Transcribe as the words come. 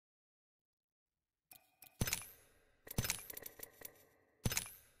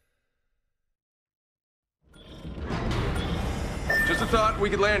Just a thought, we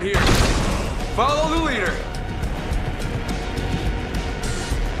could land here. Follow the leader.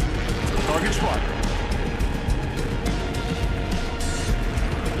 Target spot.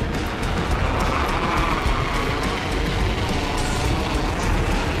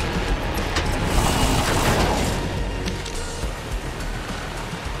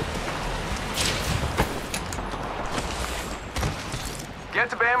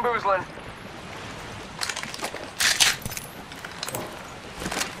 Get to bamboozling.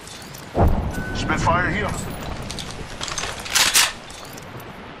 Spitfire here.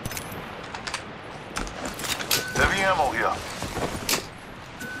 Heavy ammo here.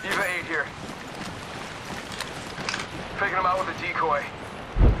 Eva 8 here. Picking him out with a decoy.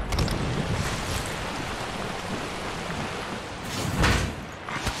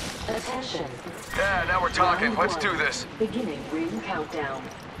 Attention. Yeah, now we're talking. Let's do this. Beginning ring countdown.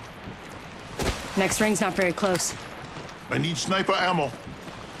 Next ring's not very close. I need sniper ammo.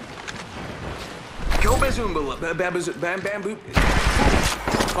 Go bazoomba, bamboo.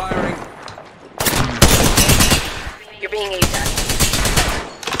 Firing. You're being aimed at.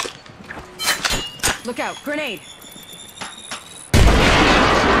 Look out, grenade!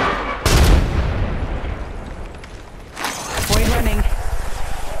 Void running.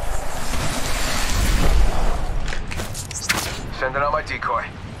 Sending out my decoy.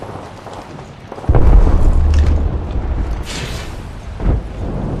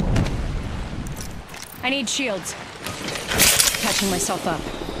 I need shields. Catching myself up.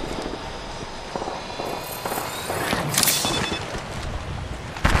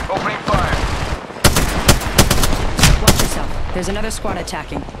 Opening fire. Watch yourself. There's another squad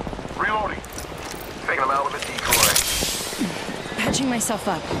attacking. Reloading. Taking him out with a decoy. Patching myself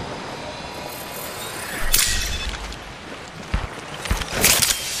up.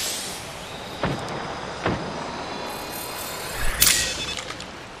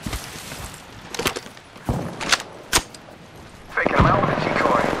 Taking him out with a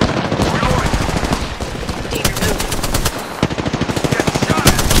decoy. Reloading. Danger move. Getting shot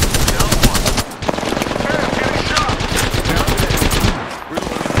at. Down one. Hey, I'm getting shot. Down two.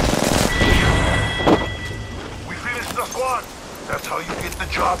 Reloading. We finished the squad. That's how you get the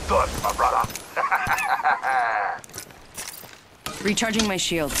job done, my brother. Recharging my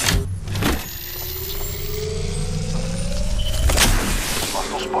shields.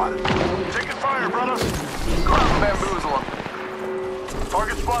 Hostile spotted. Taking fire, brothers. Go out and bamboozle him.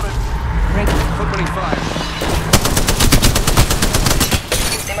 Target spotted. Opening fire.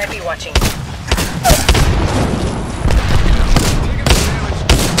 They might be watching. Taking the damage.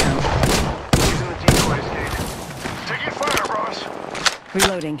 Using the decoy escape. Taking fire, brothers.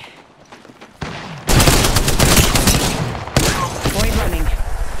 Reloading. Void running.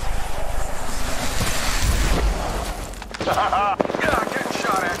 Yeah, getting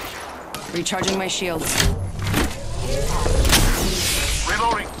shot at. Recharging my shields.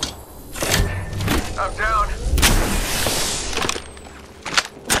 Reloading. I'm down.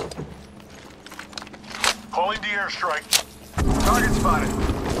 Calling the airstrike. Target spotted.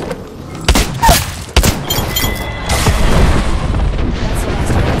 That's the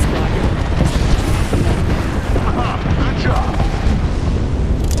last of that squad. Good job.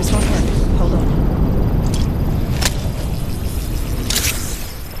 This won't hurt. Hold on.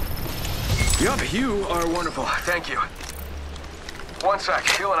 Yup, you are wonderful. Thank you. One sec,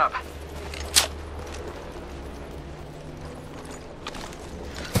 healing up.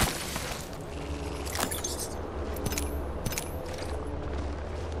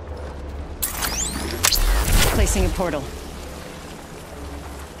 Placing a portal.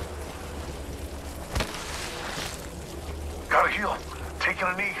 Gotta heal. Taking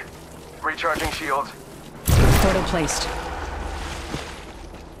a knee. Recharging shields. Portal placed.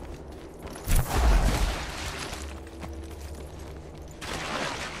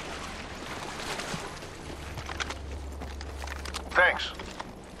 Thanks.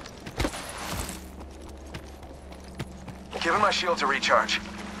 Giving my shields a recharge.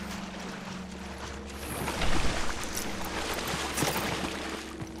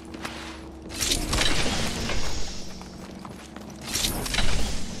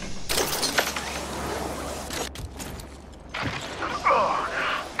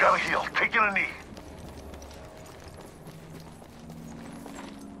 Gotta heal. Taking a knee.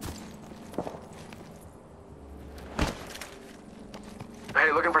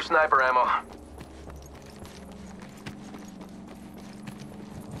 Hey, looking for sniper ammo.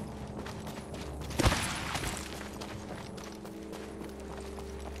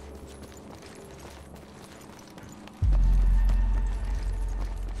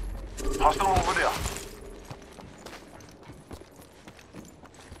 Hostile over there.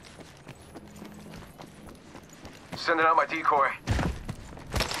 Sending out my decoy.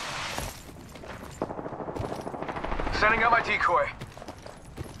 Sending out my decoy.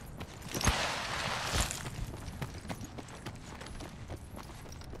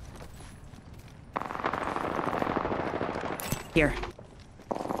 Here.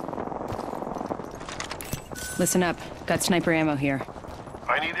 Listen up. Got sniper ammo here.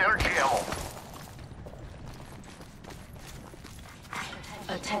 I need energy ammo.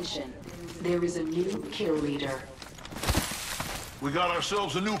 Attention. There is a new kill leader. We got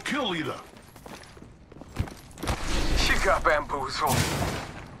ourselves a new kill leader. She got bamboozled.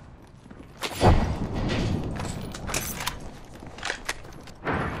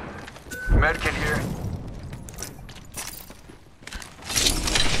 Medkit here.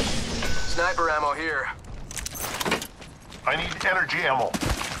 Sniper ammo here. I need energy ammo.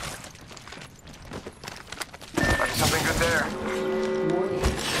 Might be something good there. Warning.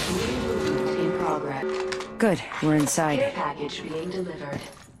 Movement in progress. Good. We're inside. Care package being delivered.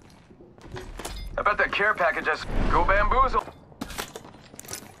 I bet that care package has go bamboozle.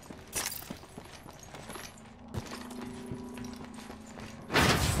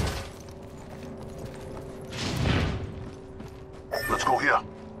 Let's go here.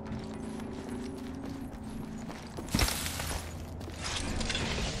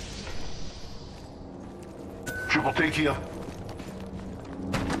 Triple take here.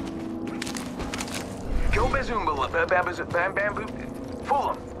 Go bazoomba, bamboo. Fool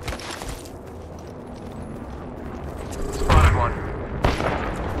him. Spotted one.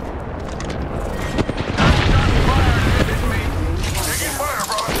 Hit me. Taking fire,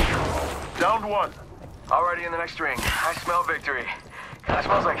 brother. Downed one. Already in the next ring. I smell victory. Kinda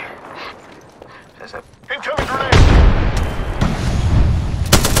smells like... There's a... Incoming grenade.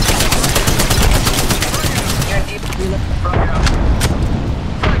 You're in deep. Frag out.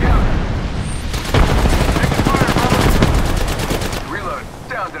 Frag out. Taking fire, brother. Reload.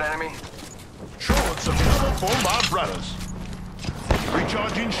 Downed an enemy. Showing some love for my brothers.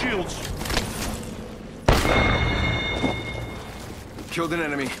 Recharging shields. Killed an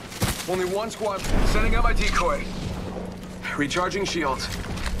enemy. Only one squad. Sending out my decoy. Recharging shields.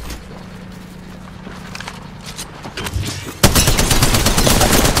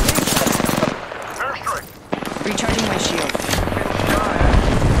 Airstrike. Recharging my shield. Getting shot at.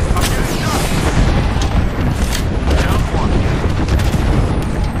 I'm getting shot. Down one.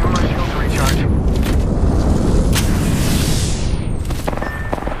 Give my shield to recharge.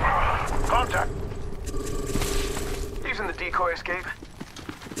 Contact. Using the decoy escape.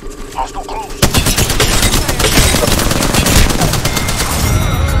 Hostile close.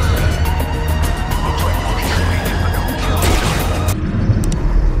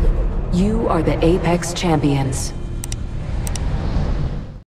 You are the Apex Champions.